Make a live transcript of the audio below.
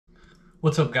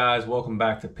What's up, guys? Welcome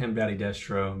back to Pimp Daddy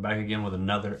Destro. Back again with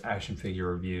another action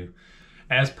figure review.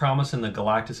 As promised in the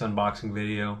Galactus unboxing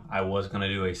video, I was going to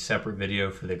do a separate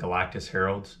video for the Galactic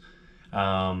Heralds.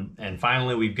 And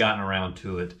finally we've gotten around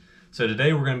to it. So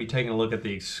today we're going to be taking a look at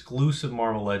the exclusive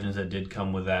Marvel Legends that did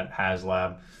come with that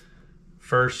Haslab.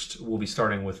 First, we'll be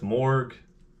starting with Morg.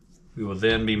 We will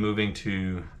then be moving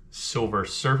to Silver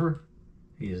Surfer.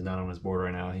 He is not on his board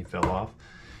right now. He fell off.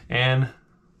 And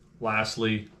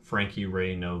lastly, Frankie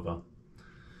Ray Nova.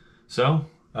 So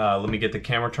let me get the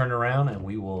camera turned around and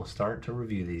we will start to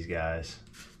review these guys.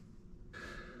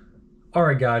 All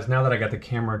right, guys, now that I got the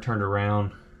camera turned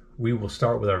around, we will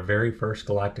start with our very first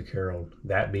Galactic Herald,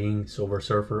 that being Silver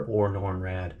Surfer or Norn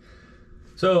Rad.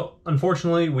 So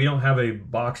unfortunately, we don't have a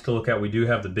box to look at. We do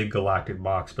have the big Galactic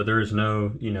box, but there is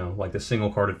no, like the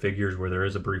single carded figures where there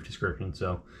is a brief description.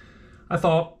 So I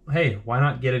thought, hey, why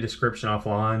not get a description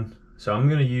offline? So I'm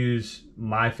going to use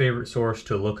my favorite source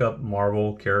to look up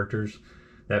Marvel characters,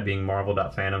 that being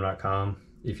marvel.fandom.com.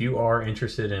 If you are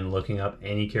interested in looking up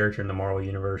any character in the Marvel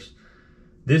Universe,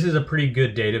 this is a pretty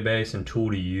good database and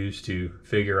tool to use to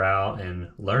figure out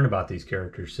and learn about these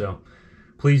characters. So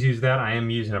please use that. I am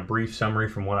using a brief summary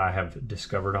from what I have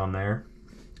discovered on there.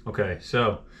 Okay,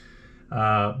 so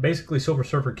basically Silver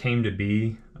Surfer came to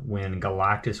be when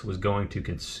Galactus was going to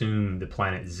consume the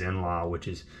planet Zenla, which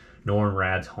is Norn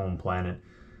Rad's home planet.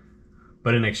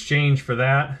 But in exchange for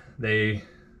that, they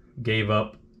gave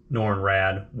up Norn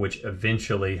Rad, which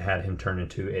eventually had him turn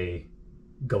into a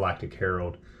Galactic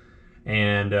Herald.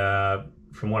 And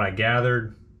from what I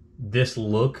gathered, this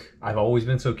look, I've always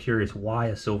been so curious, why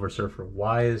a Silver Surfer?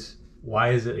 Why is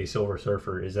it a Silver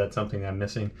Surfer? Is that something I'm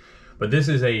missing? But this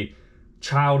is a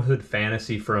childhood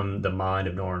fantasy from the mind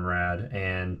of Norn Rad,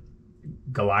 and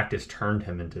Galactus turned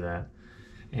him into that.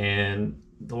 And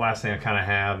the last thing I kind of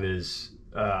have is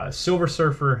Silver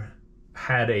Surfer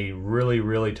had a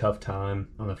really tough time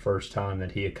on the first time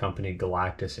that he accompanied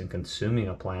Galactus in consuming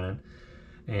a planet,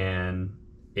 and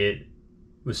it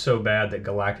was so bad that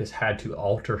Galactus had to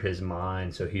alter his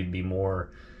mind so he'd be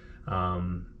more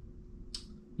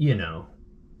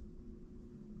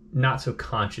not so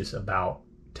conscious about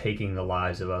taking the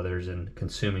lives of others and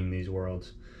consuming these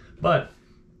worlds. And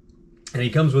he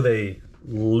comes with a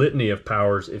litany of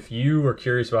powers. If you are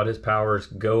curious about his powers,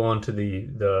 go on to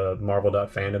the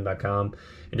marvel.fandom.com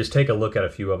and just take a look at a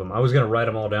few of them. I was going to write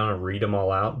them all down and read them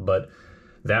all out, but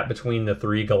that between the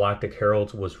three Galactic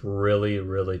Heralds was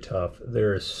really tough.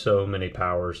 There is so many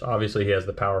powers. Obviously he has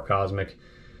the power cosmic,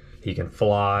 he can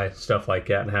fly, stuff like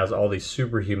that, and has all these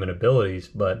superhuman abilities.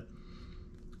 But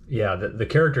yeah, the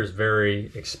character is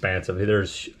very expansive.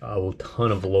 There's a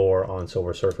ton of lore on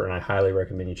Silver Surfer, and I highly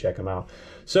recommend you check him out.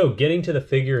 So, getting to the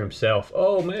figure himself.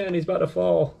 Oh man, he's about to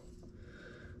fall.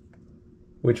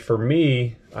 Which for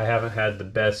me, I haven't had the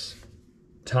best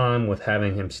time with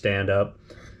having him stand up.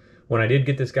 When I did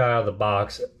get this guy out of the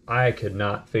box, I could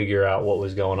not figure out what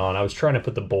was going on. I was trying to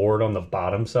put the board on the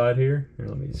bottom side here. Here,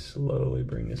 let me slowly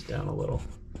bring this down a little.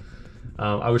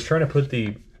 I was trying to put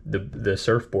the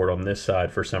surfboard on this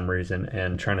side for some reason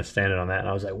and trying to stand it on that, and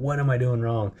I was like, what am I doing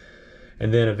wrong?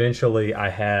 And then eventually I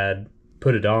had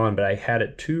put it on, but I had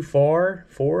it too far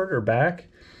forward or back,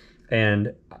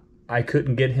 and I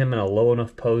couldn't get him in a low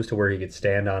enough pose to where he could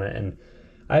stand on it. And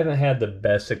I haven't had the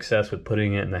best success with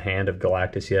putting it in the hand of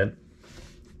Galactus yet.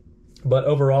 But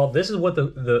overall, this is what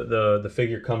the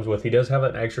figure comes with. He does have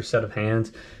an extra set of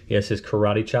hands. He has his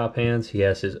karate chop hands. He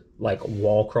has his like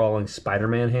wall crawling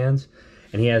Spider-Man hands.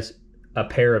 And he has a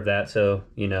pair of that, so,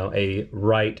 a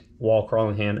right wall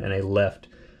crawling hand and a left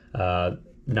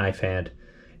knife hand.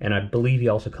 And I believe he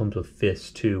also comes with fists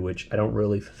too, which I don't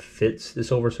really fits the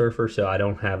Silver Surfer, so I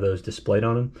don't have those displayed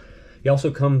on him. He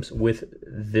also comes with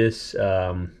this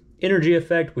energy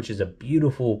effect, which is a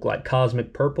beautiful like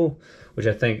cosmic purple, which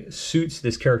I think suits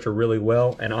this character really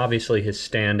well. And obviously his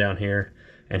stand down here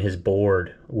and his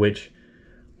board, which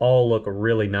all look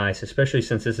really nice, especially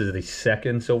since this is the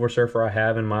second Silver Surfer I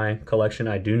have in my collection.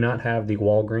 I do not have the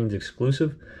Walgreens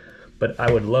exclusive, but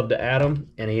I would love to add him.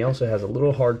 And he also has a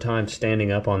little hard time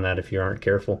standing up on that if you aren't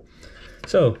careful.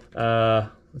 So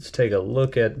let's take a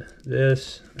look at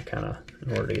this.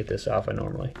 In order to get this off, I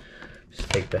normally just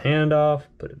take the hand off,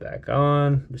 put it back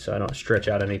on, just so I don't stretch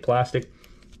out any plastic.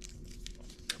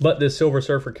 But this Silver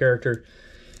Surfer character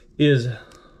is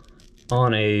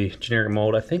on a generic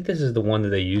mold. I think this is the one that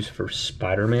they use for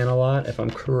Spider-Man a lot, if I'm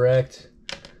correct.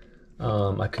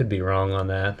 I could be wrong on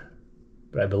that,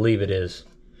 but I believe it is.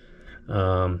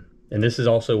 And this is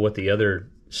also what the other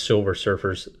Silver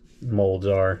Surfers molds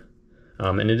are.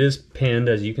 And it is pinned,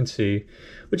 as you can see,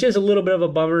 which is a little bit of a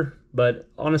bummer, but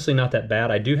honestly not that bad.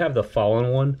 I do have the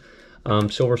fallen one.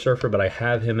 Silver Surfer, but I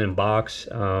have him in box.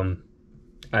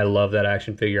 I love that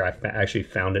action figure. I actually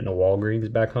found it in a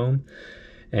Walgreens back home,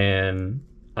 and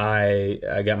I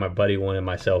got my buddy one and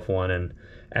myself one, and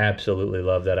absolutely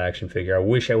love that action figure. I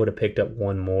wish I would have picked up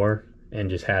one more and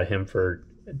just had him for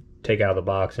take out of the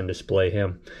box and display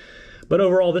him. But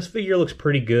overall, this figure looks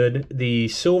pretty good. The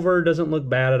silver doesn't look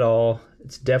bad at all.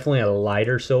 It's definitely a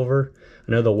lighter silver.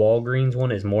 I know the Walgreens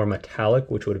one is more metallic,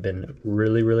 which would have been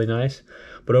really, really nice.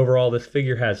 But overall, this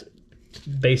figure has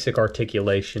basic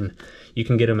articulation. You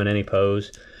can get him in any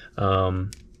pose.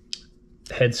 Head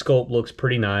sculpt looks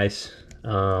pretty nice.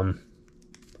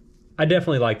 I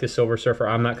definitely like this Silver Surfer.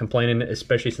 I'm not complaining,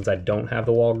 especially since I don't have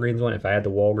the Walgreens one. If I had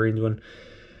the Walgreens one,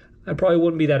 I probably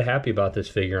wouldn't be that happy about this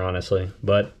figure, honestly.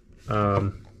 But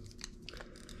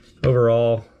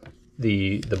overall,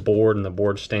 the board and the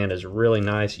board stand is really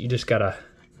nice. You just gotta,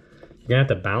 you're gonna have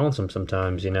to balance them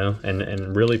sometimes, you know,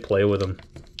 and really play with them.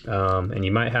 And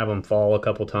you might have them fall a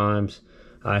couple times.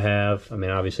 I mean,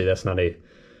 obviously that's not a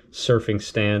surfing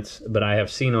stance, but I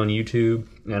have seen on YouTube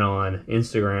and on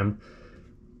Instagram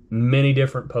many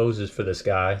different poses for this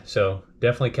guy. So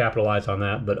definitely capitalize on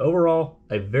that. But overall,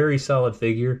 a very solid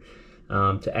figure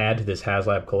to add to this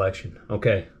Haslab collection.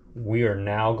 Okay, we are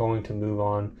now going to move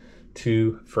on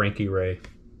to Frankie Ray.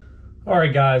 All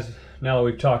right, guys, now that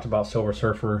we've talked about Silver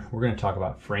Surfer, we're going to talk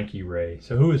about Frankie Ray.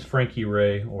 So who is Frankie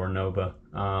Ray, or Nova?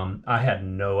 I had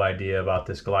no idea about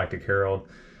this Galactic Herald.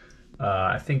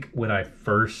 I think when I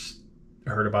first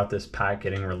heard about this pack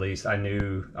getting released, I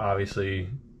knew, obviously,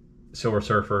 Silver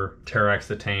Surfer, Terrax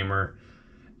the Tamer,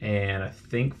 and I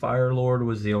think Fire Lord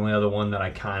was the only other one that I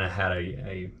kind of had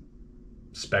a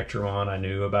spectrum on, I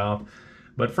knew about.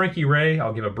 But Frankie Ray,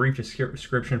 I'll give a brief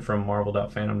description from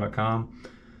marvel.fandom.com.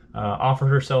 Offered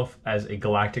herself as a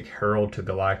Galactic Herald to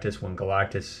Galactus when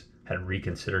Galactus had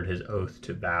reconsidered his oath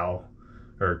to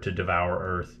devour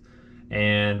Earth.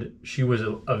 And she was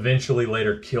eventually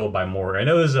later killed by Morgan. I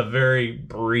know this is a very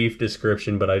brief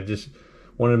description, but I just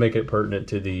wanted to make it pertinent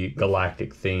to the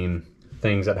Galactic theme,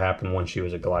 things that happened when she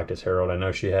was a Galactus Herald. I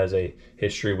know she has a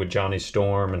history with Johnny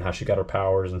Storm and how she got her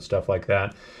powers and stuff like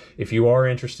that. If you are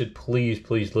interested,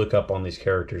 please look up on these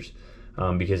characters.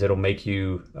 Because it'll make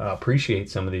you appreciate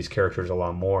some of these characters a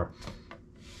lot more.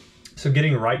 So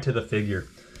getting right to the figure.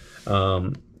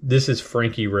 This is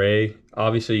Frankie Ray.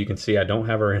 Obviously you can see I don't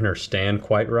have her in her stand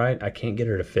quite right. I can't get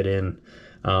her to fit in.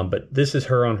 But this is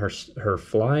her on her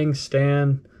flying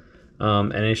stand.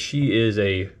 And she is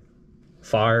a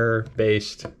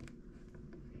fire-based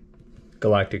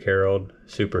Galactic Herald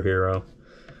superhero.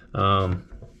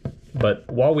 But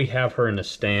while we have her in the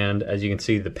stand, as you can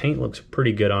see, the paint looks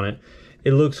pretty good on it.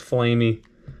 It looks flamey.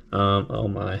 Oh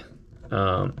my.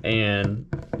 And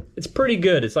it's pretty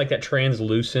good. It's like that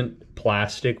translucent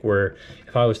plastic where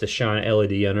if I was to shine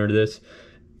LED under this,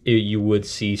 you would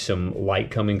see some light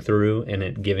coming through and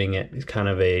it giving it kind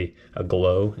of a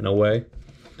glow in a way.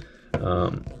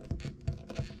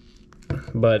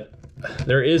 But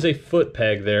there is a foot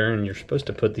peg there, and you're supposed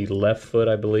to put the left foot,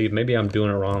 I believe. Maybe I'm doing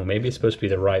it wrong. Maybe it's supposed to be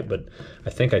the right, but I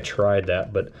think I tried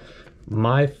that. But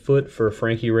my foot for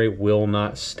Frankie Ray will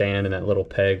not stand in that little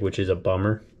peg, which is a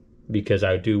bummer, because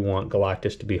I do want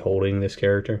Galactus to be holding this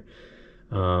character.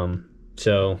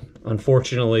 So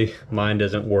unfortunately, mine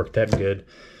doesn't work that good.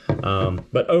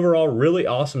 But overall, really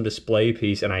awesome display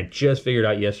piece, and I just figured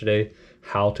out yesterday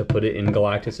how to put it in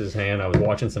Galactus's hand. I was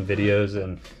watching some videos,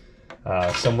 and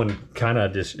someone kind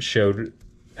of just showed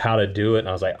how to do it, and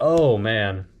I was like, oh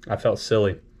man, I felt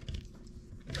silly.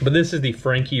 But this is the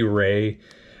Frankie Ray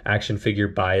action figure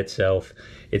by itself.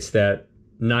 It's that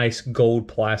nice gold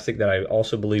plastic that I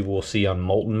also believe we'll see on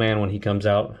Molten Man when he comes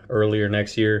out earlier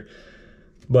next year.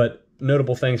 But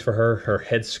notable things for her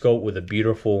head sculpt with a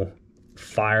beautiful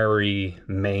fiery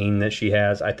mane that she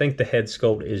has. I think the head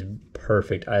sculpt is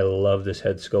perfect. I love this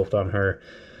head sculpt on her.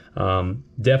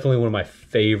 Definitely one of my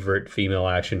favorite female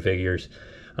action figures.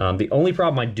 The only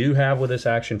problem I do have with this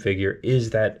action figure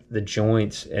is that the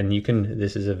joints, and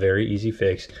this is a very easy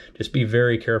fix. Just be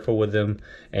very careful with them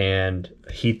and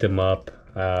heat them up.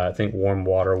 I think warm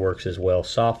water works as well.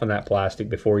 Soften that plastic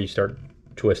before you start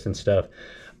twisting stuff.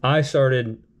 I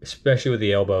started, especially with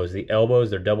the elbows. The elbows,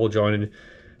 they're double jointed.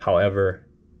 However,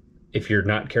 if you're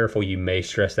not careful, you may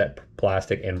stress that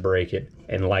plastic and break it.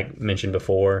 And like mentioned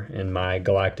before in my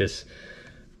Galactus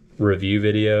review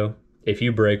video, if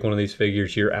you break one of these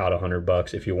figures, you're out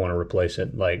 $100 if you want to replace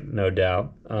it, like no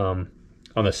doubt.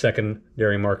 On the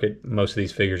secondary market, most of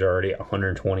these figures are already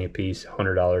 $120 a piece,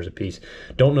 $100 a piece.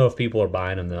 Don't know if people are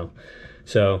buying them though.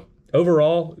 So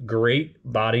overall, great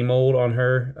body mold on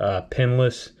her,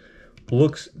 pinless,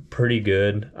 looks pretty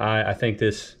good. I think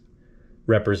this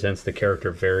represents the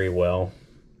character very well.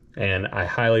 And I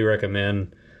highly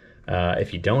recommend,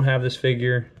 if you don't have this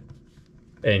figure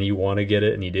and you want to get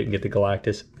it and you didn't get the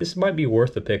Galactus, this might be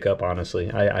worth the pickup,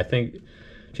 honestly. I think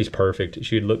she's perfect.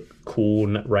 She'd look cool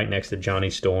right next to Johnny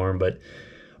Storm. But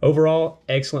overall,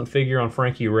 excellent figure on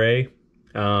Frankie Ray.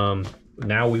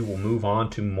 Now we will move on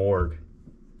to Morg.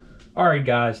 All right,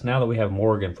 guys, now that we have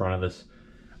Morg in front of us,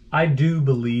 I do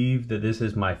believe that this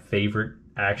is my favorite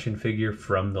action figure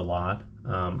from the lot,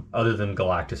 other than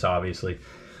Galactus, obviously.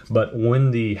 But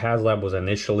when the Haslab was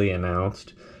initially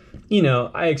announced, you know,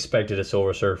 I expected a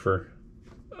Silver Surfer.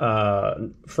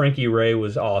 Frankie Ray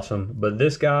was awesome, but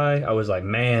this guy, I was like,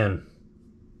 man,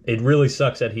 it really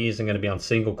sucks that he isn't going to be on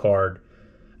single card,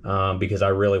 because I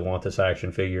really want this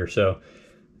action figure. So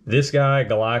this guy,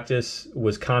 Galactus,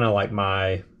 was kind of like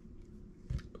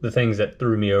the things that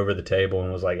threw me over the table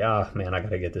and was like, man, I got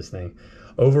to get this thing.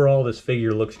 Overall, this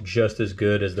figure looks just as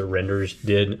good as the renders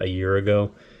did a year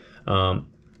ago.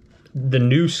 The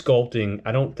new sculpting,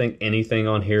 I don't think anything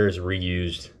on here is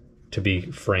reused, to be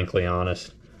frankly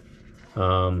honest.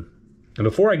 And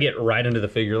before I get right into the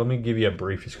figure, let me give you a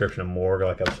brief description of Morg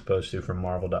like I was supposed to from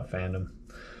Marvel.fandom.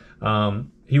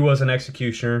 He was an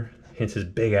executioner, hence his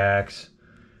big axe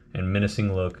and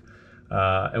menacing look,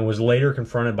 and was later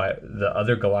confronted by the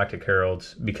other Galactic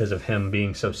Heralds because of him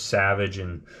being so savage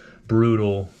and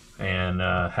brutal and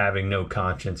having no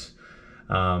conscience.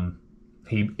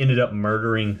 He ended up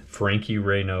murdering Frankie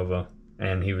Ray Nova,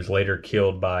 and he was later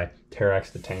killed by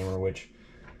Terrax the Tamer, which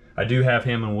I do have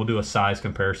him, and we'll do a size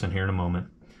comparison here in a moment,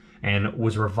 and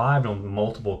was revived on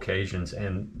multiple occasions.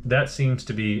 And that seems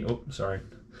to be,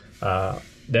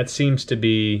 that seems to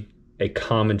be a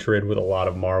common thread with a lot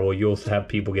of Marvel. You'll have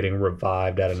people getting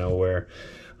revived out of nowhere,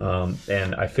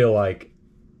 and I feel like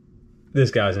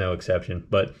this guy's no exception.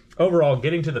 But overall,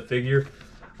 getting to the figure,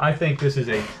 I think this is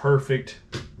a perfect,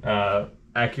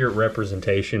 accurate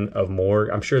representation of Morg.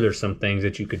 I'm sure there's some things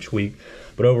that you could tweak,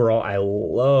 but overall, I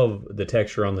love the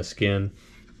texture on the skin,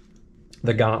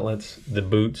 the gauntlets, the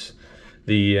boots,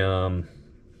 the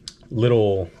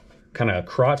little kind of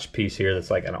crotch piece here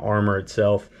that's like an armor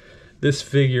itself. This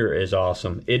figure is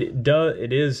awesome.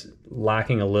 It is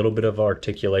lacking a little bit of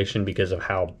articulation because of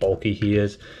how bulky he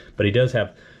is, but he does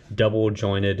have double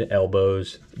jointed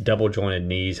elbows, double jointed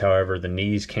knees. However, the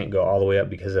knees can't go all the way up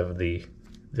because of the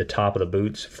top of the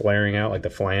boots flaring out like the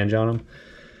flange on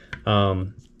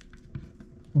them.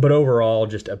 But overall,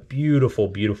 just a beautiful,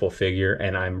 beautiful figure,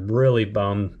 and I'm really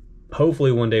bummed.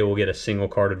 Hopefully one day we'll get a single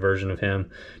carded version of him,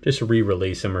 just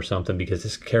re-release him or something, because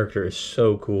this character is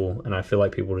so cool and I feel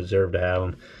like people deserve to have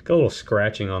him. Got a little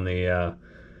scratching on the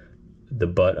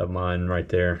butt of mine right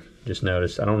there. Just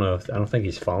noticed. I don't think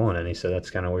he's fallen any, so that's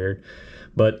kind of weird.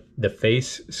 But the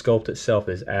face sculpt itself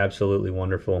is absolutely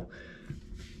wonderful.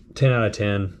 10 out of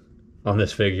 10 on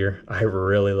this figure. I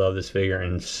really love this figure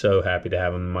and so happy to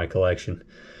have him in my collection.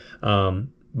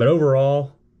 But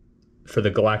overall, for the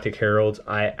Galactic Heralds,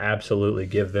 I absolutely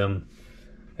give them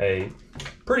a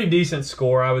pretty decent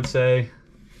score, I would say.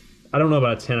 I don't know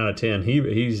about a 10 out of 10.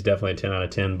 He's definitely a 10 out of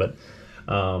 10, but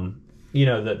you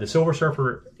know, the Silver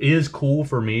Surfer is cool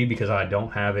for me because I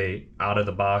don't have a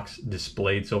out-of-the-box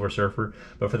displayed Silver Surfer.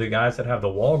 But for the guys that have the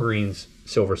Walgreens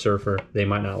Silver Surfer, they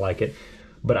might not like it.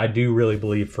 But I do really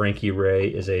believe Frankie Ray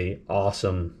is a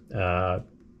awesome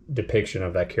depiction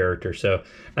of that character. So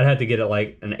I'd have to get it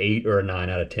like an 8 or a 9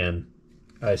 out of 10.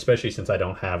 Especially since I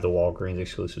don't have the Walgreens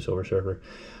exclusive Silver Surfer.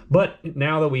 But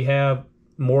now that we have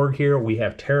Morg here, we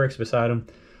have Terrax beside him.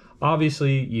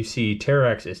 Obviously, you see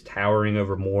Terrax is towering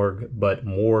over Morg, but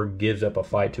Morg gives up a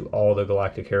fight to all the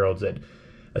Galactic Heralds that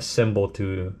assemble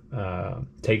to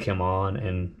take him on,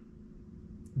 and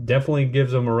definitely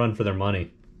gives them a run for their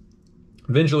money.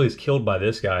 Eventually he's killed by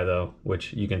this guy, though,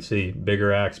 which you can see.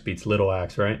 Bigger axe beats little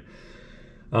axe, right?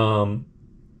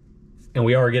 And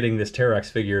we are getting this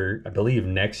Terrax figure, I believe,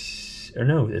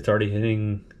 it's already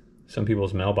hitting some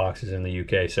people's mailboxes in the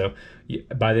UK. So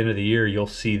by the end of the year, you'll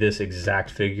see this exact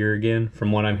figure again.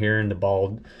 From what I'm hearing, the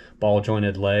ball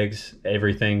jointed legs,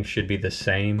 everything should be the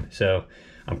same. So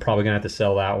I'm probably gonna have to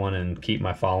sell that one and keep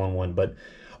my fallen one. But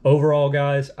overall,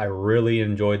 guys, I really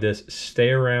enjoyed this. Stay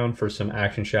around for some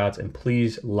action shots, and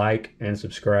please like and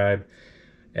subscribe.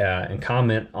 And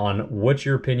comment on what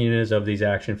your opinion is of these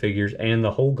action figures and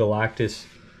the whole Galactus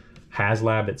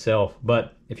Haslab itself.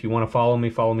 But if you want to follow me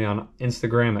on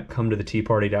Instagram at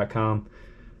cometothetparty.com.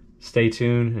 Stay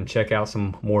tuned and check out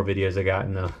some more videos I got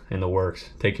in the works.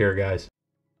 Take care, guys.